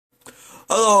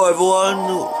Hello everyone!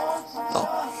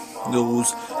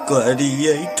 News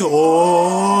Gladiator!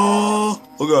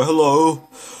 Okay, hello.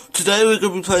 Today we're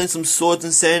going to be playing some Swords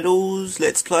and Sandals.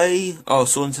 Let's play. Oh,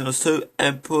 Swords and Sandals 2.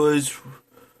 Emperor's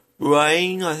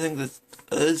Reign, I think that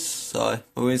is. Sorry,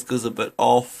 my voice goes a bit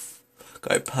off.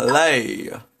 Go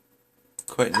play.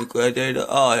 Create new Gladiator.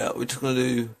 Oh yeah, we're just going to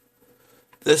do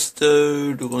this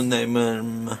dude. We're going to name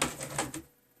him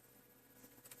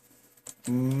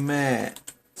Matt.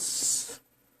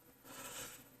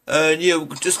 And yeah,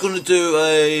 we're just gonna do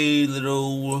a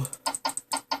little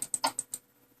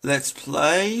let's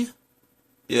play.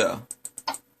 Yeah.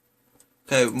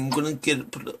 Okay, I'm gonna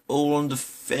put it all on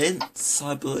defense,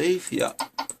 I believe. Yeah.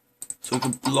 So we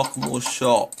can block more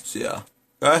shots. Yeah.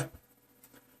 Okay.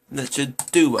 And that should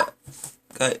do it.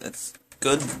 Okay, that's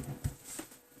good.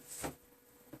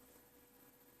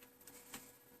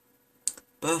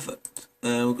 Perfect.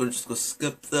 And we're gonna just go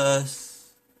skip this.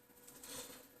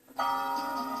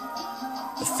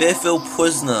 The Fairfield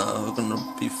prisoner we're gonna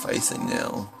be facing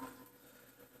now.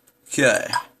 Okay.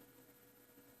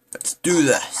 Let's do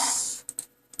this.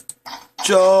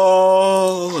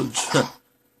 Charge!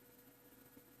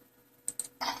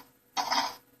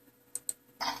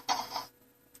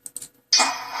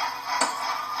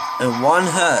 And one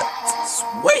hit.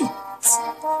 Sweet!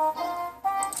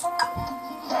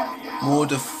 More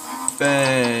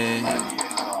defense.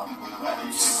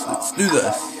 Let's do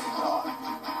this.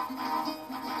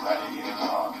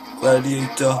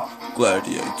 Gladiator,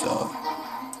 Gladiator.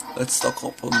 Let's stock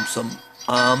up on some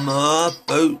armor,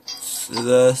 boots,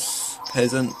 this,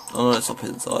 peasant, oh no, it's not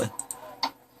peasant, sorry.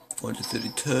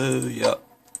 432, yep.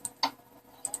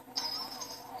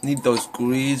 Need those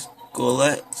grease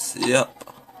gauntlets, yep.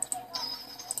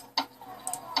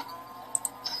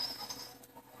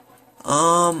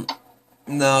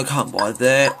 No, I can't buy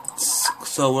that.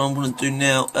 So what I'm gonna do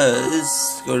now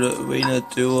is go to Arena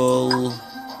Duel.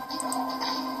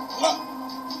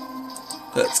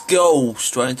 Let's go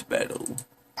straight into battle.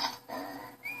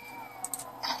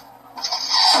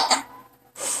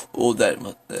 Oh, that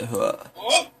hurt.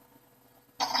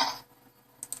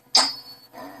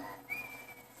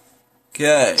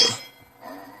 Okay.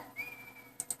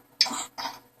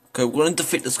 Okay, we're gonna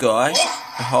defeat this guy.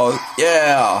 I hope.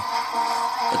 Yeah!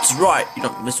 That's right, you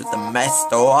don't mess with the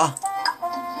master.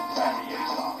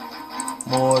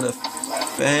 More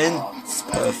defense.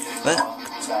 Perfect.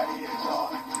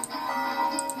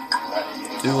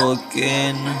 Duel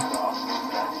again.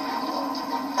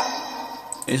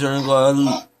 He's only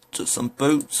got just some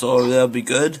boots, so that'll be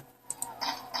good.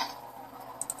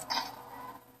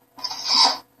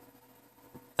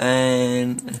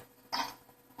 And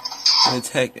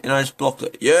attack, and I just blocked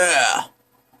it. Yeah.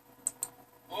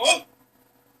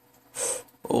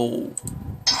 Oh,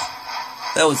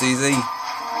 that was easy.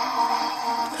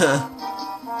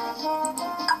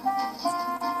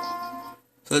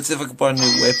 So let's see if I can buy a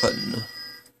new weapon.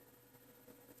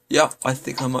 Yep, I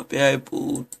think I might be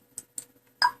able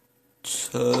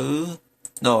to.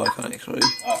 No, I can't actually.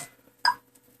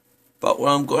 But what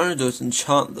I'm going to do is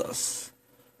enchant this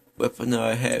weapon that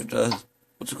I have.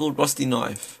 What's it called? Rusty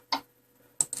knife.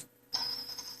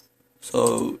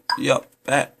 So, yep,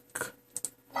 back.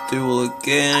 Duel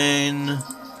again.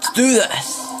 Let's do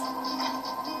this!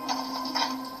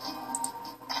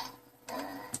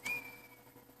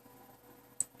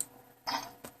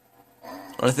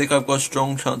 I think I've got a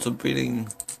strong chance of beating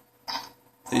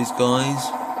these guys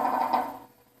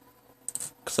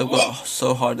because I've got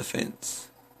so high defense.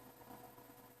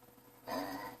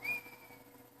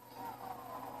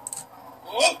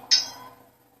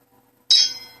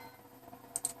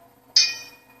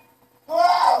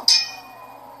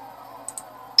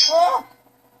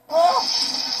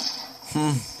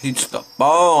 He just got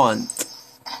burned.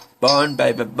 Burn,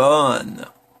 baby, burn.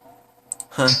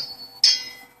 Huh.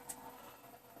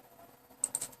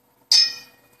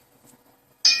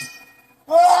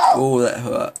 Oh, that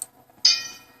hurt.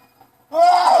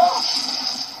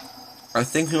 I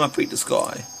think we might beat this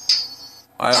guy.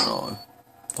 I don't know.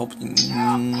 Probably.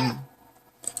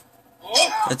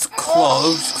 It's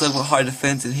close because I've got high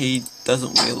defense and he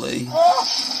doesn't really.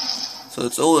 So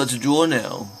it's all that's a draw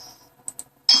now.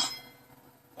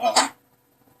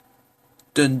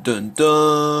 Dun dun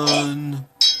dun.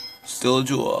 Still a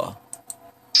draw.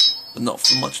 But not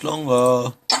for much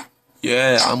longer.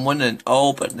 Yeah, I'm winning.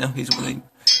 Oh, but now he's winning.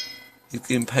 He's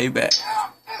getting payback.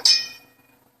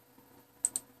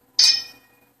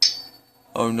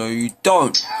 Oh no, you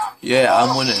don't. Yeah,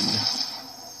 I'm winning.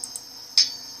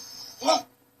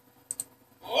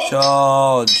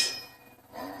 Charge.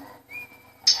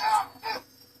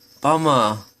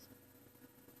 Bummer.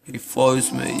 He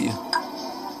froze me.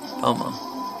 Bummer.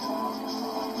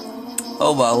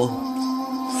 Oh well.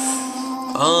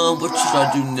 What should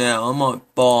I do now? I might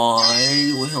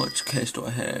buy. Well, how much cash do I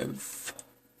have?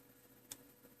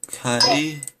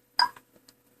 Okay.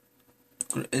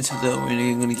 Gonna enter the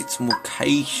arena. I'm gonna get some more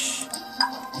cash.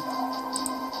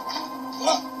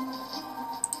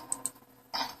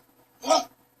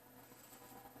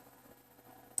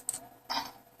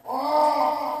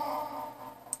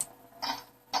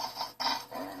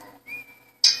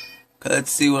 Okay,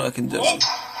 let's see what I can do.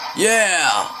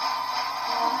 Yeah!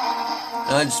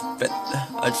 I just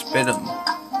bet him.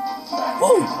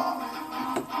 Whoa!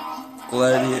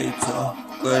 Gladiator.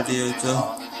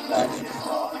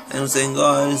 And I'm saying,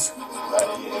 guys.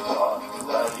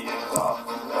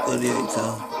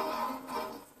 Gladiator.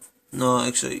 No,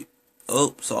 actually.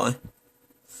 Oh, sorry.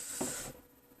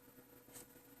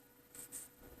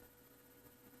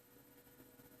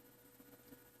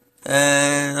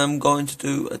 And I'm going to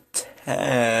do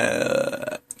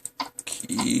attack.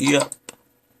 Yep.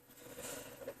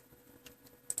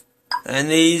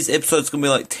 And these episodes are going to be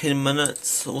like 10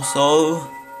 minutes or so.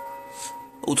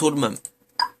 All tournament.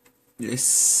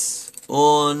 Yes.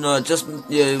 Or no, just,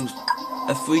 yeah,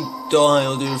 if we die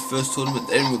or do the first tournament,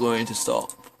 then we're going to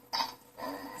stop.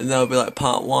 And that'll be like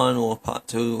part 1 or part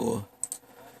 2 or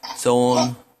so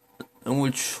on. And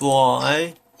we'll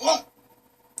try.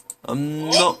 I'm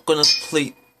not going to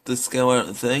complete this game, I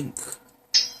don't think.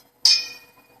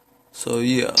 So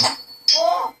yeah.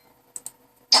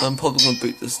 I'm probably going to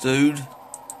beat this dude.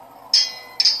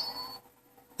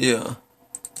 Yeah.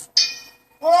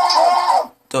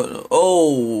 Don't know.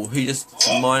 Oh, he just did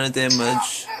some minor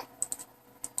damage.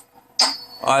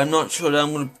 I'm not sure that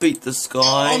I'm going to beat this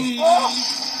guy.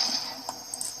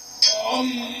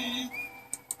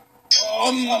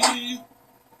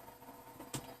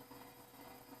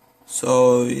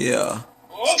 So yeah.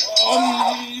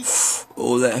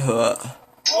 Oh, that hurt.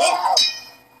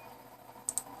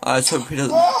 I just hope he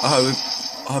doesn't. I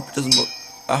hope it doesn't.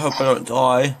 I hope I don't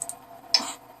die.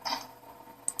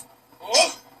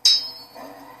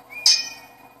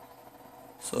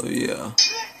 So yeah.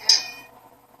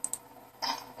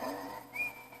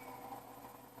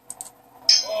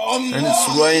 And it's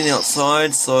raining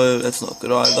outside, so that's not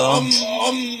good either.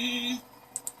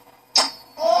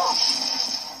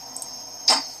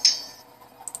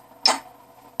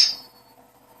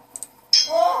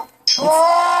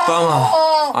 Bummer.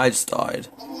 I just died.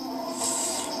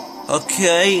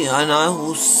 Okay, and I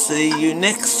will see you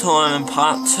next time in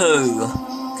part 2.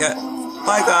 Okay,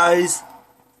 bye guys.